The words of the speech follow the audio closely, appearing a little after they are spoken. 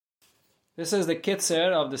This is the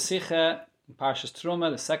Kitzer of the Sicha in Parshas Truma,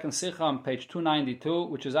 the second Sicha on page 292,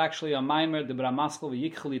 which is actually a Maimer de Bramaskal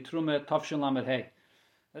v'Yikhli Truma Tavshin Lamed Hey.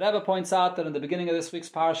 The Rebbe points out that in the beginning of this week's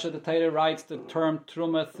Parsha, the Torah writes the term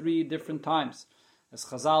Truma 3 different times. As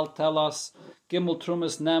Chazal tell us, Gimel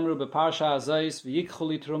Trumas Nemru beParsha Azayis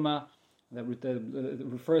v'Yikhli Truma, that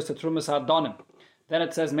refers to Trumas Adonim. Then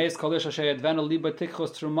it says Meis Kolish Asher Yadvenu Liba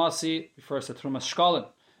Tichos Trumasi, refers to Trumas Shkolim.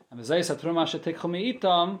 And V'Zayis HaTruma Asher Tikchu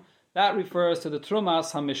Mi'itam, that refers to the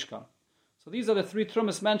Trumas HaMishkan. So these are the three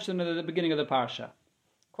Trumas mentioned at the beginning of the Parsha.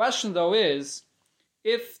 Question though is,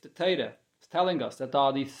 if the Torah is telling us that there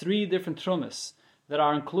are the three different Trumas that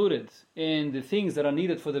are included in the things that are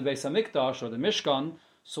needed for the Beis HaMikdash or the Mishkan,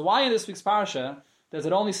 so why in this week's Parsha does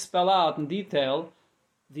it only spell out in detail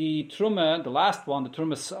the Truma, the last one, the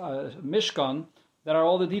Trumas Mishkan, that are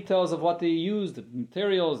all the details of what they used, the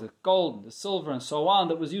materials, the gold, the silver, and so on,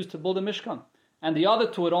 that was used to build a Mishkan? And the other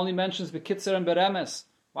two, it only mentions Bekitzer and Beremes.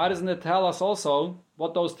 Why doesn't it tell us also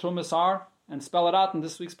what those Trumas are and spell it out in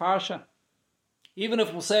this week's Parsha? Even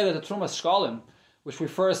if we'll say that the Trumas Shkolim, which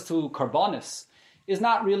refers to Karbonis, is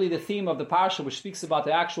not really the theme of the Parsha, which speaks about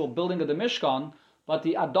the actual building of the Mishkan, but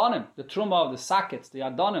the Adonim, the Truma of the Sakets, the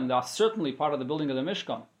Adonim, they are certainly part of the building of the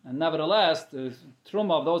Mishkan. And nevertheless, the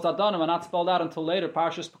Truma of those Adonim are not spelled out until later,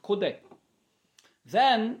 Parshas Pekudei.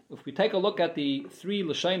 Then, if we take a look at the three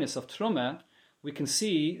Lashonis of Truma, we can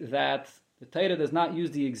see that the Torah does not use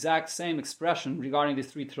the exact same expression regarding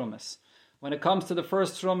these three Trumas. When it comes to the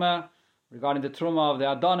first Truma, regarding the Truma of the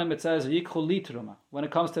Adonim, it says Yikhu Li Truma. When it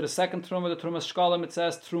comes to the second Truma, the Truma Shkolim, it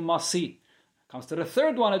says Trumasi. When it comes to the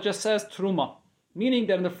third one, it just says Truma. Meaning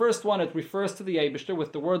that in the first one, it refers to the Eibishter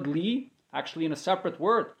with the word Li, actually in a separate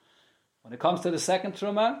word. When it comes to the second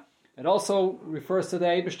Truma, it also refers to the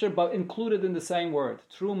Eibishter, but included in the same word.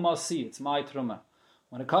 Trumasi, it's my Truma.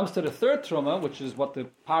 When it comes to the third Truma, which is what the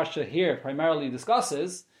Parsha here primarily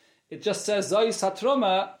discusses, it just says Zois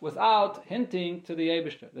HaTruma without hinting to the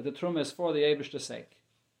Eibishter, that the Truma is for the Eibishter's sake.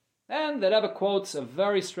 And the Rebbe quotes a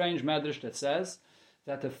very strange medrash that says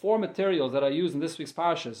that the four materials that are used in this week's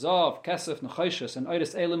Parsha, Zav, Kesef, Nechoshes, and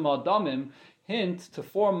Oiris Elim Adamim, hint to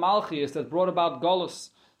four Malchias that brought about Golus.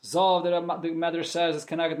 Zav, the medrash says, is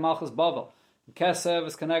Keneged Malchus Bavel. Kesef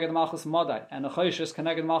is Keneged Malchus Modai. And Nechoshes is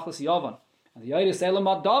Keneged Malchus Yovan. And the Oiris Elim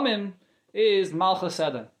Adamim is Malchus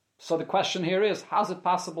Eden. So the question here is, how is it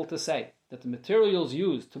possible to say that the materials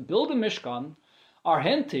used to build a Mishkan are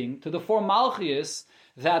hinting to the four Malchias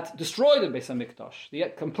that destroyed the Beis HaMikdash,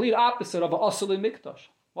 the complete opposite of a Osuli Mikdash?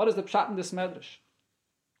 What is the pshat in this medrash?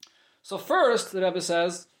 So first, the Rebbe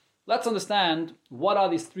says, let's understand what are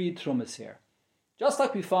these three Trumas here. Just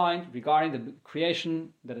like we find regarding the creation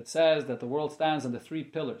that it says that the world stands on the three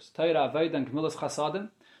pillars, Torah, Avodah, and Gemilas Chasadim,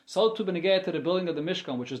 so to benegate to the building of the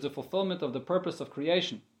Mishkan, which is the fulfillment of the purpose of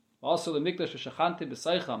creation. Also the Mikdash Shechanti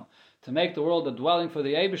B'Seicham, to make the world a dwelling for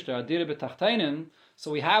the Eibishter, Adira B'Tachteinim.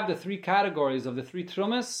 So we have the three categories of the three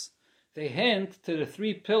Trumas. They hint to the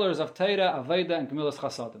three pillars of Torah, Avodah, and Gemilas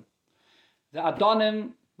Chasadim. The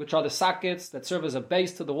Adonim, which are the Sakets that serve as a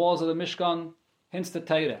base to the walls of the Mishkan, hints to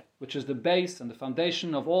Torah, which is the base and the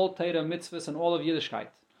foundation of all Torah mitzvahs and all of Yiddishkeit.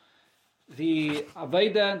 The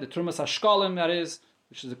Avodah, the Trumas HaShkolim, that is,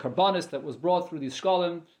 which is the Karbonis that was brought through these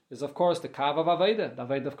Shkolim, is of course the Kav of Avodah, the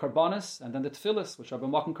Avodah of Karbonis, and then the Tfilis, which are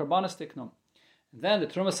B'Makom Karbonis Tiknum. And then the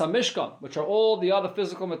Trumas HaMishkan, which are all the other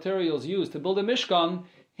physical materials used to build a Mishkan,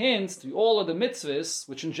 hints to all of the mitzvahs,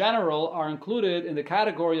 which in general are included in the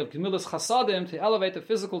category of Gemilas Chasadim, to elevate the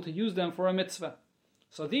physical, to use them for a mitzvah.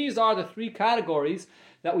 So these are the three categories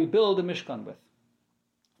that we build a Mishkan with.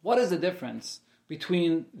 What is the difference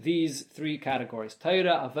between these three categories,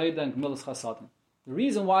 Torah, Avodah, and Gemilas Chasadim? The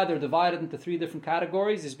reason why they're divided into three different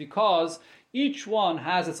categories is because each one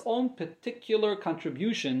has its own particular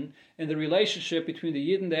contribution in the relationship between the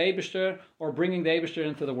Yid and the Eibishter, or bringing the Eibishter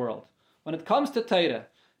into the world. When it comes to Torah,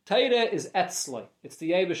 Torah is etzloi. It's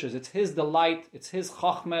the Eibishter's. It's his delight. It's his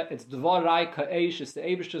chachma. It's dvarai ka'esh. It's the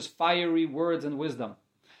Eibishter's fiery words and wisdom.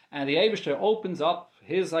 And the Eibishter opens up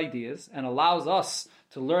his ideas and allows us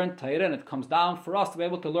to learn Torah, and it comes down for us to be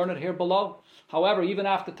able to learn it here below. However, even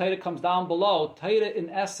after Torah comes down below, Torah in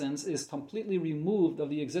essence is completely removed of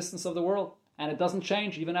the existence of the world. And it doesn't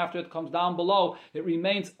change even after it comes down below. It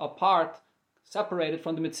remains apart, separated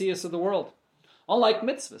from the mitzias of the world. Unlike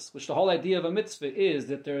mitzvahs, which the whole idea of a mitzvah is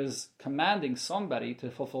that there is commanding somebody to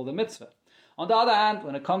fulfill the mitzvah. On the other hand,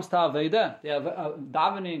 when it comes to Avodah,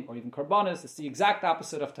 davening, or even Karbonis, it's the exact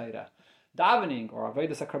opposite of Torah. Davening, or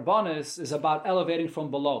Avodas HaKarbonis, is about elevating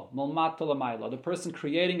from below, Molmat Tolamayla, the person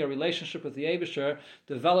creating a relationship with the Eibishter,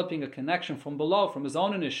 developing a connection from below, from his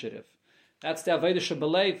own initiative. That's the Avodah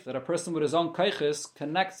Shebelev, that a person with his own kaiches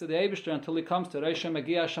connects to the Eibishter until he comes to Reisha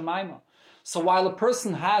Megia Shemaima. So while a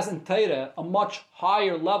person has in Torah a much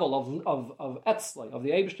higher level of Etzlai, of the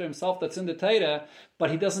Eibishter himself that's in the Torah, but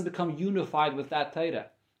he doesn't become unified with that Torah,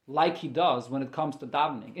 like he does when it comes to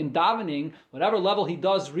davening. In davening, whatever level he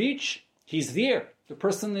does reach, he's there. The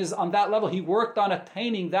person is on that level. He worked on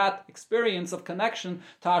attaining that experience of connection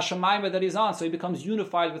to Hashemayim that he's on, so he becomes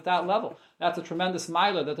unified with that level. That's a tremendous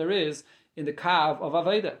milah that there is in the kav of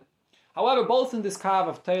Aveda. However, both in this kav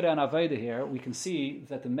of Torah and Aveda here, we can see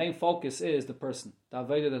that the main focus is the person. The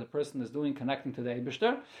Aveda that the person is doing, connecting to the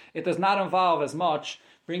Eibishter. It does not involve as much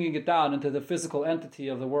bringing it down into the physical entity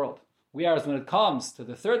of the world. Whereas when it comes to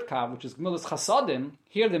the third kav, which is Gemilas Chasadim,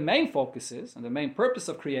 here the main focus is, and the main purpose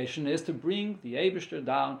of creation is to bring the Eibishter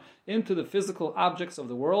down into the physical objects of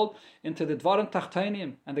the world, into the Dvarim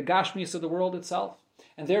Tachtonim and the Gashmis of the world itself.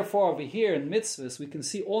 And therefore over here in mitzvahs, we can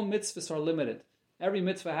see all mitzvahs are limited. Every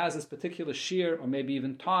mitzvah has its particular shear, or maybe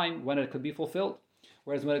even time, when it could be fulfilled.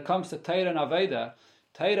 Whereas when it comes to Torah and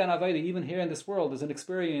Aveda, even here in this world, is an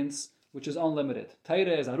experience which is unlimited.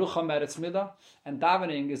 Torah is Arucha Meretz Midah, and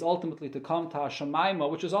davening is ultimately to come to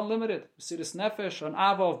Hashemayma, which is unlimited. Mesiras Nefesh, an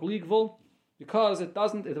Ava of Bli Gvul, because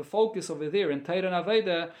the focus over there in Torah and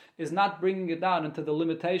Aveda is not bringing it down into the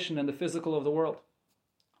limitation and the physical of the world.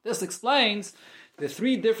 This explains the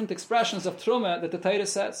three different expressions of Truma that the Torah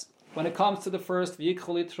says. When it comes to the first,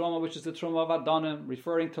 V'yikhuli Truma, which is the Truma of Adonim,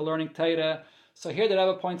 referring to learning Torah. So here the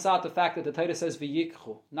Rebbe points out the fact that the Torah says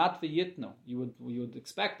V'yikhu, not V'yitnu. You would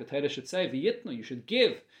expect the Torah should say V'yitnu, you should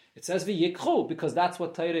give. It says V'yikhu, because that's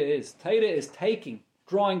what Torah is. Torah is taking,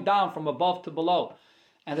 drawing down from above to below.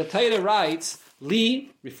 And the Torah writes,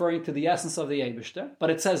 Li, referring to the essence of the Eibishter, but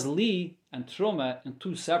it says Li and Truma in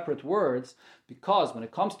two separate words, because when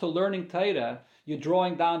it comes to learning Torah, you're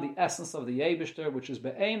drawing down the essence of the Eibishter, which is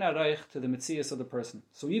Be'ein Areich, to the Metzias of the person.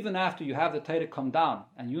 So even after you have the Torah come down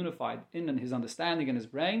and unified in his understanding and his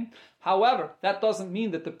brain, however, that doesn't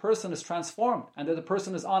mean that the person is transformed and that the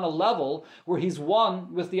person is on a level where he's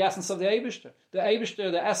one with the essence of the Eibishter. The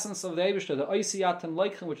Eibishter, the essence of the Eibishter, the Oisiyat and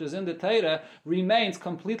Leichen, which is in the Torah, remains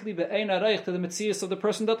completely Be'ein Areich to the Metzias of the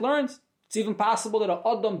person that learns. It's even possible that an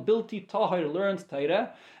Adam Bilti Tahir learns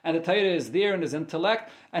Torah, and the Torah is there in his intellect,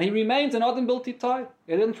 and he remains an Adam Bilti Tahir.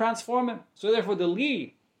 It didn't transform him. So therefore the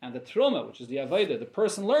Li and the Truma, which is the Aveda, the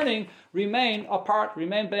person learning, remain apart,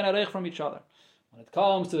 remain Ben Areich from each other. When it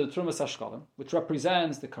comes to the Trumas Hashkalim, which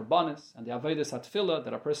represents the Karbanis and the Avedas Hatfilah,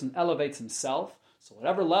 that a person elevates himself, so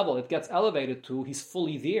whatever level it gets elevated to, he's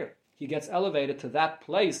fully there. He gets elevated to that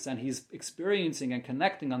place and he's experiencing and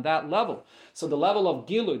connecting on that level. So the level of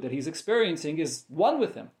Gilui that he's experiencing is one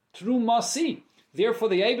with him. Trumasi. Therefore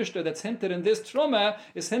the Eibishter that's hinted in this Truma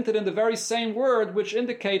is hinted in the very same word which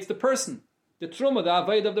indicates the person. The Truma, the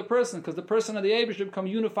Aved of the person, because the person and the Eibishter become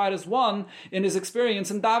unified as one in his experience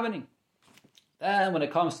in davening. Then when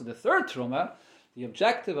it comes to the third Truma, the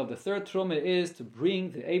objective of the third Truma is to bring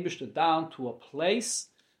the Eibishter down to a place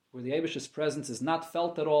where the Eibishter's presence is not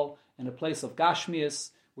felt at all, in a place of Gashmias,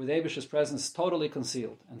 where the Eibishter's presence is totally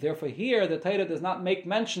concealed. And therefore here, the Torah does not make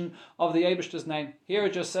mention of the Eibishter's name. Here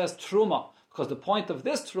it just says Truma, because the point of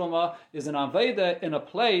this Truma is an Aveda in a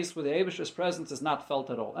place where the Eibishter's presence is not felt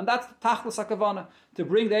at all. And that's the Tachlis HaKavana, to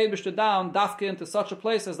bring the Eibishter down, dafke into such a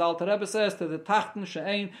place, as the Alter Rebbe says, to the Tachten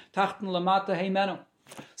She'ein, Tachten Lamata Heimenu.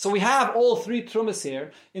 So we have all three trumas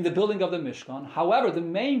here in the building of the Mishkan. However, the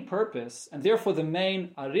main purpose, and therefore the main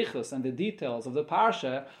arichas and the details of the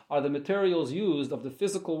parsha, are the materials used of the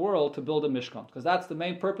physical world to build a Mishkan, because that's the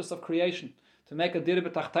main purpose of creation, to make a dir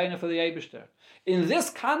b'tachtaina for the Eibishter. In this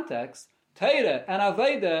context, Torah and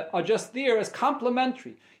Aveda are just there as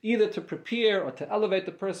complementary, either to prepare or to elevate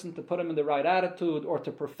the person, to put him in the right attitude, or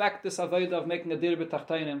to perfect this Aveda of making a dir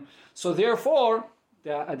b'tachtainim. So therefore,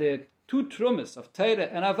 the two trumas of Torah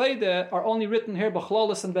and Aveda are only written here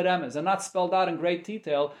b'chlolos and beremez, and not spelled out in great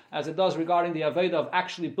detail as it does regarding the Aveda of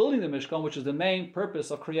actually building the Mishkan, which is the main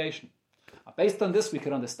purpose of creation. Based on this, we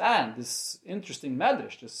can understand this interesting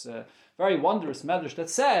medrash, this very wondrous medrash that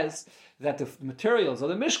says that the materials of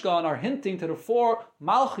the Mishkan are hinting to the four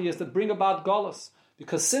malchiyas that bring about Golus.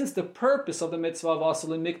 Because since the purpose of the mitzvah of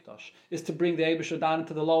Asal and Mikdash is to bring the Eibishter down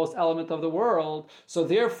into the lowest element of the world, so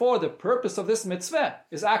therefore the purpose of this mitzvah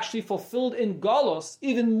is actually fulfilled in Golos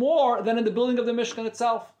even more than in the building of the Mishkan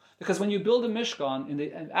itself. Because when you build a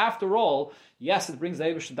Mishkan, after all, yes, it brings the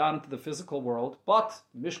Eibishter down into the physical world, but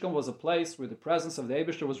the Mishkan was a place where the presence of the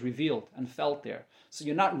Eibishter was revealed and felt there. So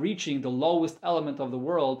you're not reaching the lowest element of the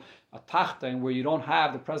world, a tachtain, where you don't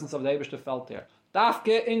have the presence of the Eibishter felt there.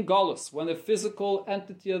 Dafke in Golus, when the physical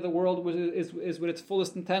entity of the world is with its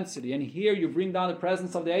fullest intensity. And here you bring down the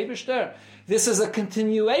presence of the Eibishter. This is a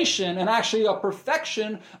continuation and actually a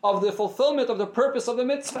perfection of the fulfillment of the purpose of the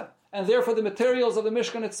mitzvah. And therefore the materials of the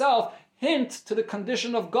Mishkan itself hint to the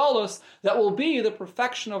condition of Golus that will be the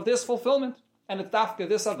perfection of this fulfillment. And it's Dafke,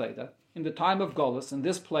 this Aveda, in the time of Golus, in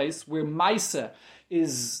this place where Maisa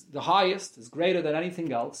is the highest, is greater than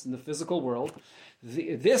anything else in the physical world.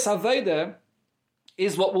 This Aveda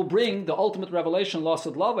is what will bring the ultimate revelation,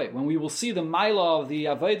 Lasad Lavei, when we will see the Maila of the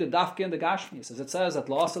Aveda, Dafke and the Gashmias. As it says at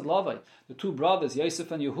Lasad Lavei, the two brothers, Yosef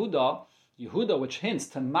and Yehuda, which hints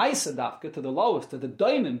to Maisa Dafke, to the lowest, to the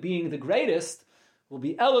Daimon being the greatest, will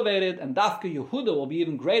be elevated, and Dafke Yehuda will be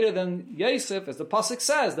even greater than Yosef, as the Pasuk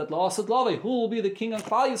says, that Lasad Lavei, who will be the king of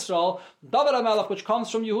Klal Yisrael, David HaMelech, which comes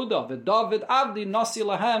from Yehuda, the David Avdi Nasi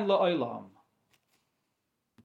Lahem La'olam.